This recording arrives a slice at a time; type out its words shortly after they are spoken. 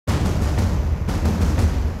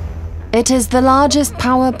It is the largest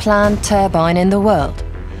power plant turbine in the world,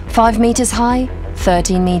 5 meters high,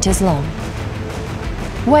 13 meters long,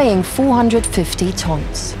 weighing 450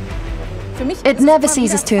 tons. It never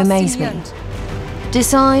ceases to amaze me.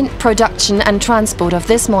 Design, production and transport of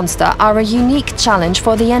this monster are a unique challenge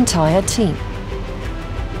for the entire team.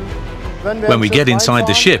 When we get inside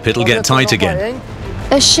the ship, it'll get tight again.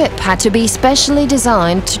 A ship had to be specially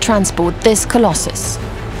designed to transport this colossus.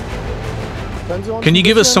 Can you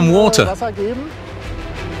give us some water?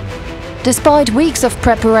 Despite weeks of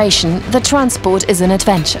preparation, the transport is an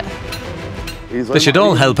adventure. They should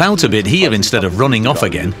all help out a bit here instead of running off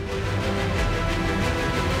again.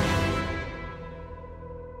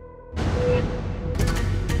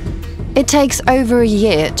 It takes over a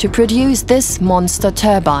year to produce this monster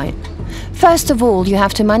turbine. First of all, you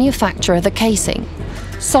have to manufacture the casing.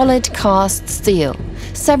 Solid cast steel,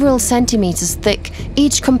 several centimeters thick,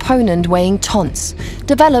 each component weighing tons,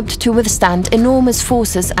 developed to withstand enormous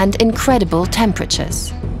forces and incredible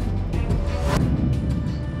temperatures.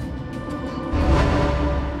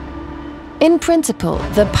 In principle,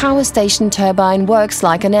 the power station turbine works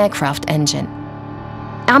like an aircraft engine.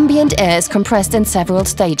 Ambient air is compressed in several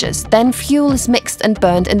stages, then fuel is mixed and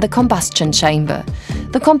burned in the combustion chamber.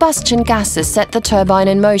 The combustion gases set the turbine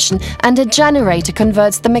in motion and a generator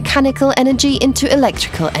converts the mechanical energy into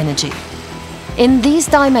electrical energy. In these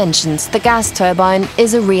dimensions, the gas turbine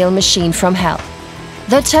is a real machine from hell.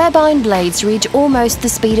 The turbine blades reach almost the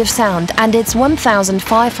speed of sound and it's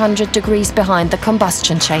 1,500 degrees behind the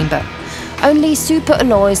combustion chamber. Only super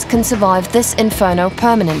alloys can survive this inferno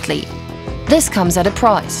permanently. This comes at a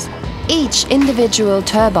price. Each individual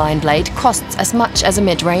turbine blade costs as much as a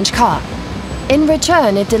mid-range car. In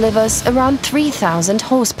return, it delivers around 3,000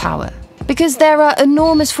 horsepower. Because there are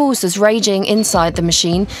enormous forces raging inside the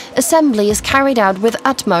machine, assembly is carried out with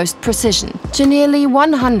utmost precision, to nearly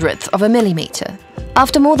 1/100th of a millimeter.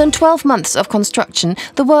 After more than 12 months of construction,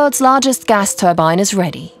 the world's largest gas turbine is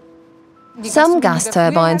ready. Some gas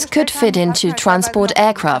turbines could fit into transport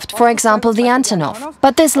aircraft, for example the Antonov.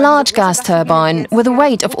 But this large gas turbine, with a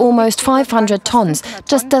weight of almost 500 tons,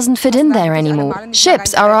 just doesn't fit in there anymore.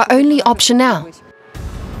 Ships are our only option now.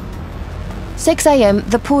 6 a.m.,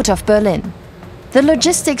 the port of Berlin. The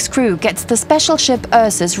logistics crew gets the special ship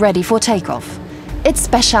Ursus ready for takeoff. Its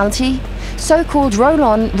specialty? So-called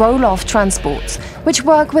roll-on, roll-off transports, which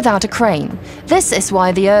work without a crane. This is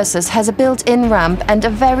why the Ursus has a built-in ramp and a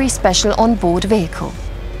very special on-board vehicle.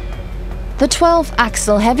 The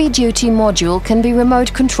 12-axle heavy-duty module can be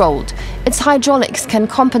remote-controlled. Its hydraulics can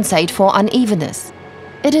compensate for unevenness.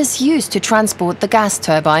 It is used to transport the gas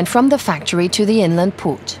turbine from the factory to the inland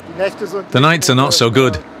port. The nights are not so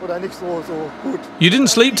good. You didn't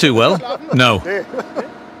sleep too well? No.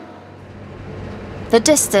 The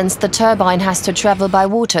distance the turbine has to travel by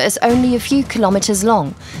water is only a few kilometers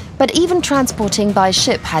long, but even transporting by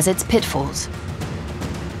ship has its pitfalls.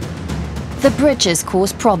 The bridges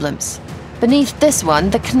cause problems. Beneath this one,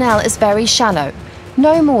 the canal is very shallow,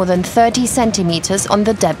 no more than 30 centimeters on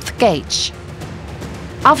the depth gauge.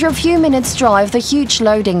 After a few minutes' drive, the huge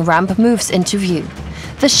loading ramp moves into view.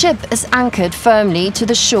 The ship is anchored firmly to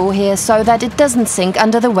the shore here so that it doesn't sink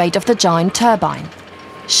under the weight of the giant turbine.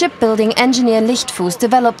 Shipbuilding engineer Lichtfuß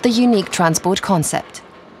developed the unique transport concept.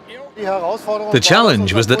 The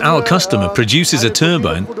challenge was that our customer produces a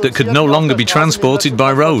turbine that could no longer be transported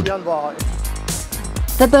by road.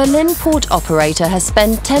 The Berlin port operator has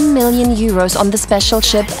spent 10 million euros on the special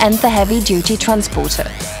ship and the heavy-duty transporter.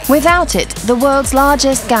 Without it, the world's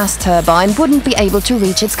largest gas turbine wouldn't be able to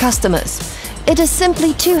reach its customers. It is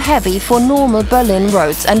simply too heavy for normal Berlin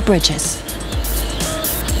roads and bridges.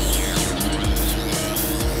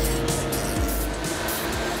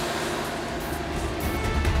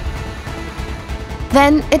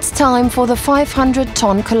 Then it's time for the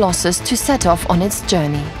 500-ton Colossus to set off on its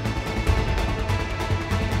journey.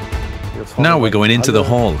 Now we're going into the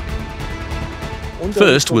hall.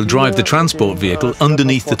 First, we'll drive the transport vehicle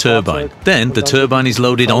underneath the turbine. Then the turbine is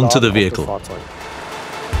loaded onto the vehicle.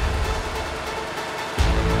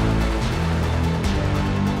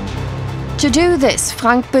 To do this,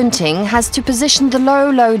 Frank Bunting has to position the low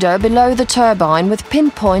loader below the turbine with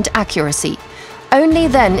pinpoint accuracy. Only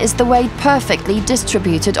then is the weight perfectly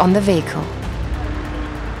distributed on the vehicle.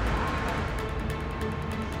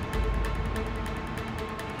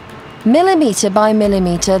 Millimeter by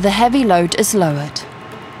millimeter, the heavy load is lowered.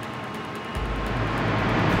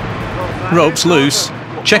 Ropes loose.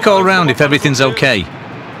 Check all round if everything's okay.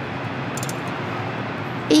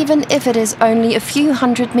 Even if it is only a few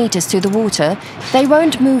hundred meters to the water, they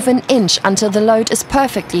won't move an inch until the load is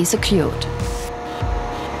perfectly secured.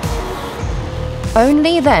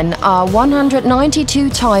 Only then are 192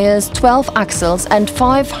 tires, 12 axles and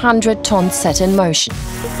 500 tons set in motion.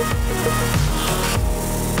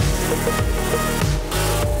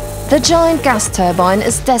 The giant gas turbine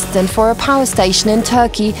is destined for a power station in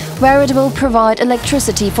Turkey where it will provide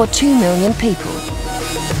electricity for 2 million people.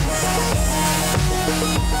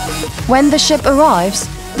 When the ship arrives,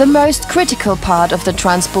 the most critical part of the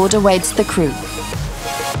transport awaits the crew.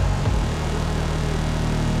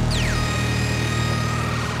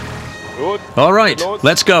 All right,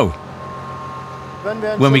 let's go.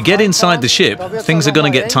 When we get inside the ship, things are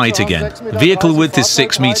going to get tight again. Vehicle width is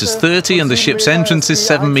 6 meters 30 and the ship's entrance is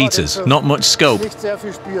 7 meters. Not much scope.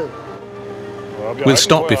 We'll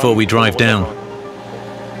stop before we drive down.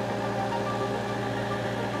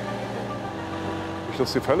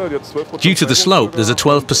 Due to the slope, there's a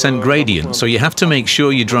 12% gradient, so you have to make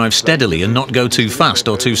sure you drive steadily and not go too fast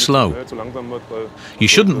or too slow. You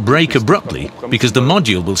shouldn't brake abruptly, because the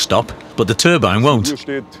module will stop, but the turbine won't.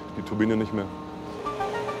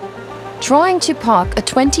 Trying to park a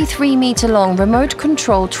 23-meter-long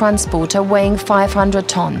remote-control transporter weighing 500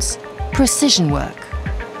 tons. Precision work.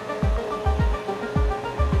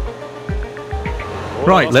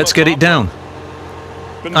 Right, let's get it down.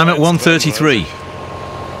 I'm at 133.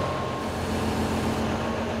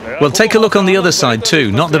 Well, take a look on the other side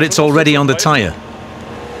too, not that it's already on the tyre.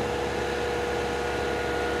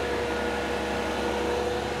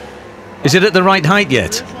 Is it at the right height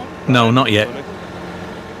yet? No, not yet.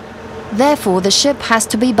 Therefore, the ship has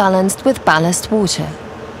to be balanced with ballast water.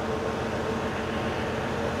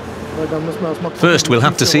 First, we'll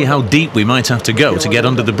have to see how deep we might have to go to get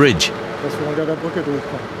under the bridge.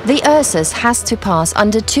 The Ursus has to pass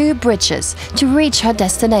under 2 bridges to reach her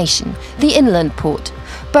destination, the inland port.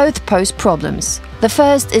 Both pose problems. The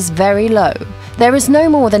first is very low. There is no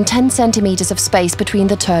more than 10 centimeters of space between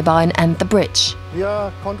the turbine and the bridge.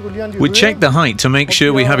 We check the height to make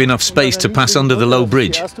sure we have enough space to pass under the low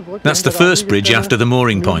bridge. That's the first bridge after the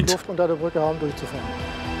mooring point.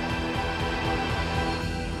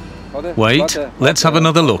 Wait, let's have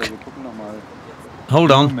another look.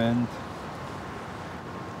 Hold on.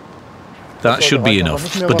 That should be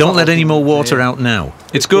enough, but don't let any more water out now.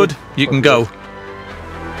 It's good, you can go.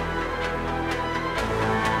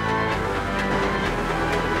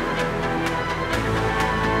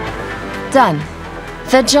 Done.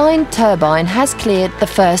 The giant turbine has cleared the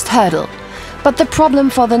first hurdle, but the problem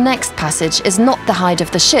for the next passage is not the height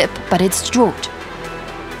of the ship, but its draught.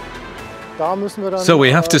 So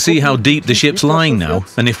we have to see how deep the ship's lying now,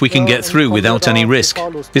 and if we can get through without any risk.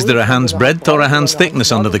 Is there a hand's breadth or a hand's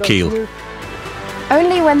thickness under the keel?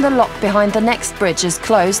 Only when the lock behind the next bridge is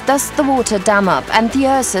closed does the water dam up and the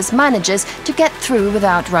Ursus manages to get through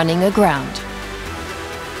without running aground.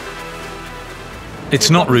 It's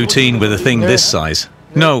not routine with a thing this size.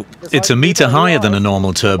 No, it's a meter higher than a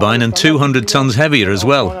normal turbine and 200 tons heavier as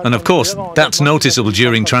well. And of course, that's noticeable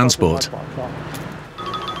during transport.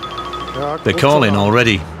 They're calling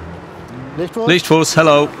already. Lichtfuss,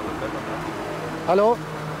 hello. Hello.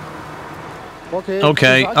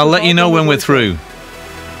 Okay, I'll let you know when we're through.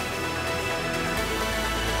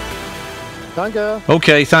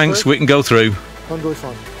 Okay, thanks, we can go through.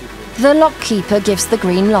 The lockkeeper gives the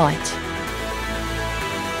green light.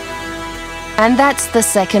 And that's the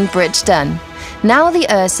second bridge done. Now the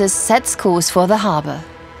Ursus sets course for the harbour.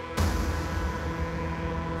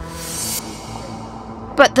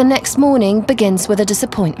 But the next morning begins with a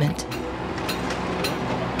disappointment.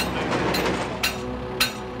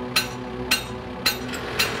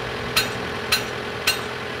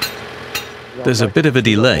 There's a bit of a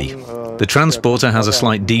delay. The transporter has a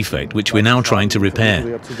slight defect, which we're now trying to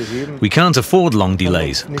repair. We can't afford long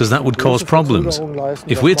delays, because that would cause problems.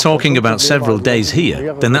 If we're talking about several days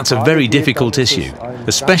here, then that's a very difficult issue,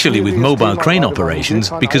 especially with mobile crane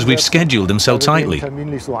operations, because we've scheduled them so tightly.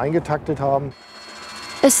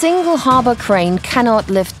 A single harbour crane cannot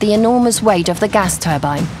lift the enormous weight of the gas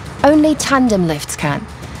turbine. Only tandem lifts can.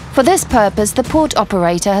 For this purpose, the port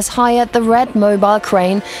operator has hired the red mobile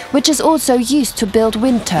crane, which is also used to build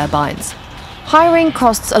wind turbines. Hiring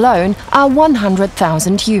costs alone are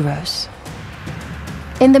 100,000 euros.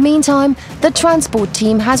 In the meantime, the transport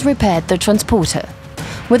team has repaired the transporter.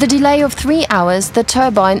 With a delay of 3 hours, the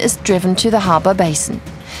turbine is driven to the harbour basin.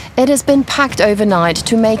 It has been packed overnight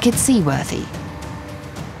to make it seaworthy.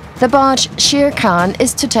 The barge Shere Khan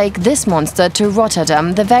is to take this monster to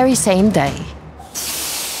Rotterdam the very same day.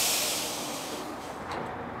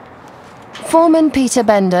 Foreman Peter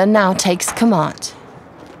Bender now takes command.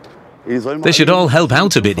 They should all help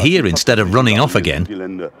out a bit here instead of running off again.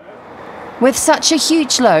 With such a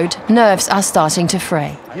huge load, nerves are starting to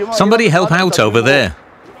fray. Somebody help out over there.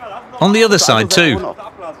 On the other side too.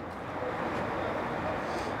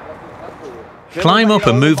 Climb up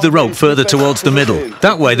and move the rope further towards the middle.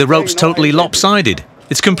 That way the rope's totally lopsided.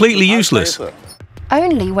 It's completely useless.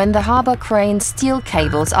 Only when the harbour crane's steel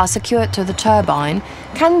cables are secured to the turbine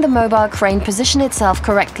can the mobile crane position itself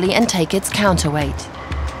correctly and take its counterweight.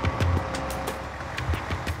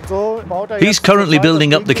 He's currently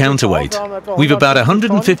building up the counterweight. We've about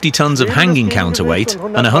 150 tons of hanging counterweight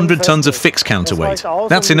and 100 tons of fixed counterweight.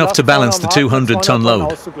 That's enough to balance the 200-ton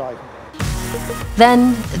load.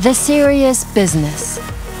 Then, the serious business.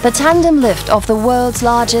 The tandem lift of the world's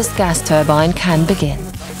largest gas turbine can begin.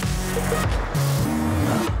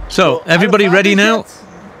 So, everybody ready now?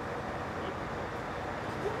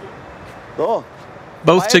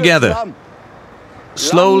 Both together.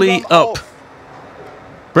 Slowly up.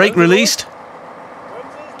 Brake released.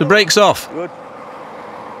 The brake's off.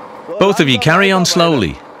 Both of you carry on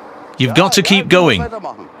slowly. You've got to keep going.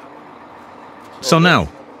 So now,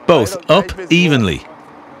 both up evenly.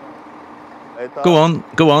 Go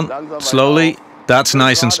on, slowly. That's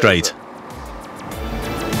nice and straight.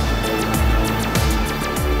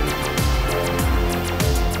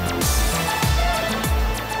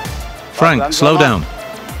 Frank, slow down.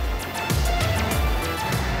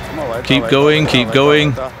 Keep going, keep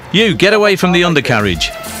going. You, get away from the undercarriage.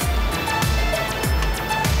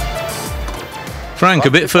 Frank,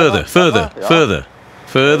 a bit further, further.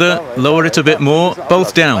 Lower it a bit more,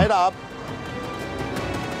 both down.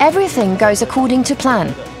 Everything goes according to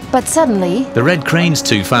plan, but suddenly... The red crane's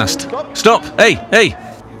too fast. Stop, hey!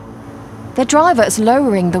 The driver is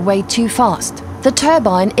lowering the weight too fast. The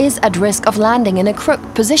turbine is at risk of landing in a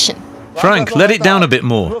crooked position. Frank, let it down a bit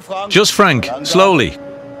more. Just Frank, slowly.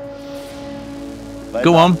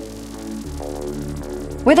 Go on.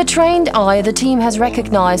 With a trained eye, the team has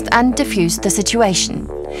recognized and diffused the situation.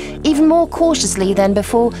 Even more cautiously than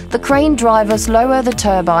before, the crane drivers lower the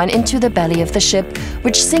turbine into the belly of the ship,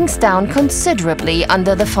 which sinks down considerably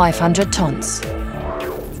under the 500 tons.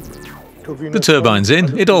 The turbine's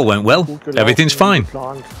in, it all went well. Everything's fine.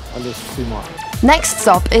 Next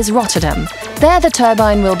stop is Rotterdam. There the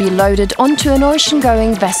turbine will be loaded onto an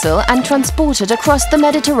ocean-going vessel and transported across the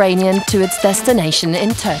Mediterranean to its destination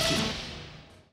in Turkey.